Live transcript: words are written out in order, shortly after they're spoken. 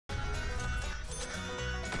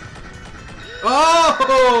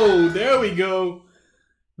Oh, there we go.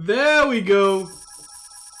 There we go.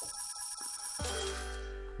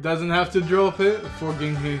 Doesn't have to drop it for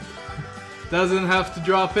getting hit. Doesn't have to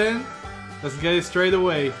drop in. Let's get it straight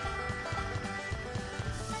away.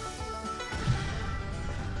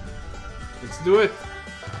 Let's do it.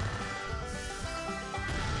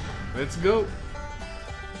 Let's go.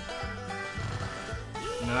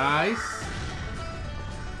 Nice.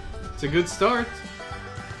 It's a good start.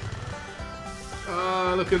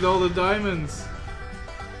 Ah, look at all the diamonds.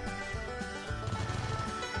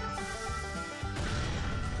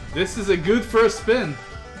 This is a good first spin.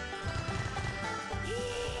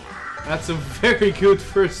 That's a very good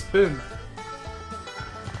first spin.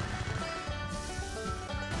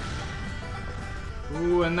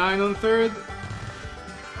 Ooh, a 9 on third.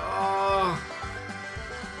 Oh.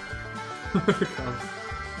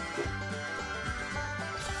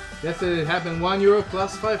 Yesterday it happened €1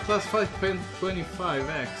 plus 5 plus 5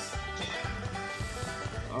 25x.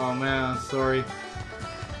 Oh man, sorry.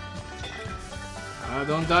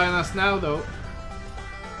 Don't die on us now though.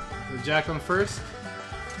 The jack on first.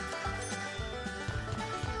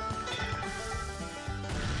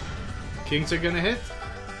 Kings are gonna hit.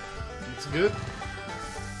 That's good.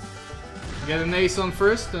 Get an ace on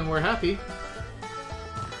first and we're happy.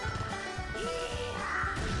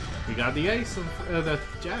 We got the ace on the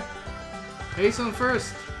jack. Ace on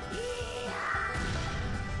first.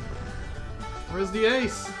 Where's the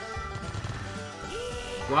ace?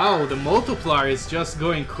 Wow, the multiplier is just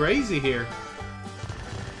going crazy here.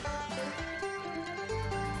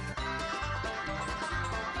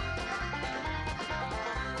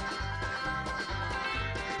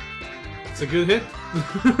 It's a good hit.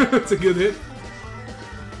 It's a good hit.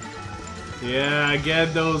 Yeah,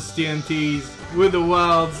 get those TNTs with the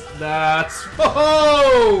wilds. That's...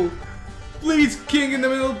 Oh! Please, king in the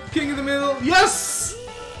middle. King in the middle. Yes!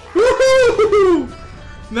 Woohoo!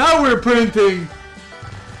 Now we're printing.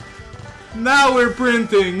 Now we're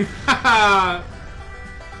printing. Haha!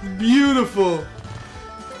 Beautiful.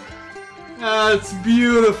 That's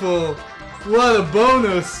beautiful. What a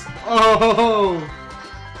bonus. Oh!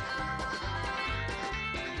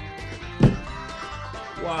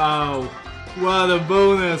 Wow. What a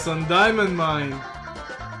bonus on Diamond Mine.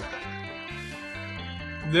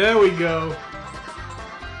 There we go.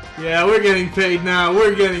 Yeah, we're getting paid now.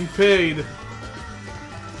 We're getting paid.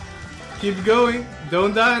 Keep going.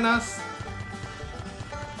 Don't die on us.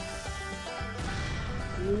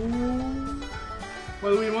 Ooh.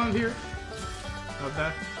 What do we want here? Not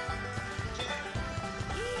that.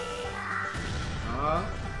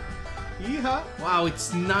 Yeehaw. Wow,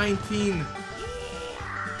 it's 19.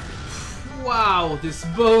 Wow, this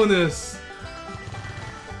bonus.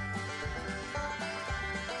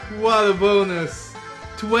 What a bonus.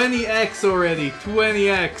 20x already.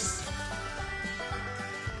 20x.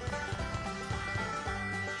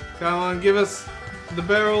 Come on, give us the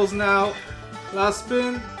barrels now. Last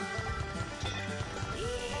spin.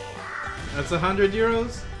 That's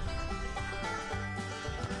 €100.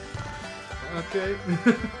 Okay.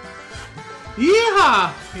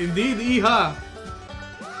 Yeehaw! Indeed, yeehaw!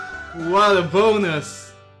 What a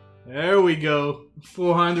bonus! There we go.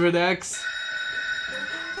 400x.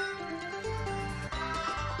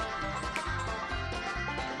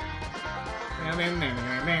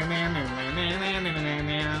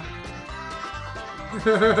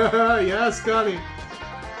 Yeah, Scotty.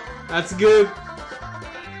 That's good.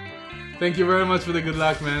 Thank you very much for the good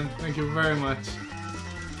luck, man. Thank you very much.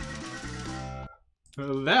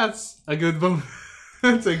 Well, that's a good bonus.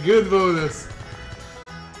 That's a good bonus.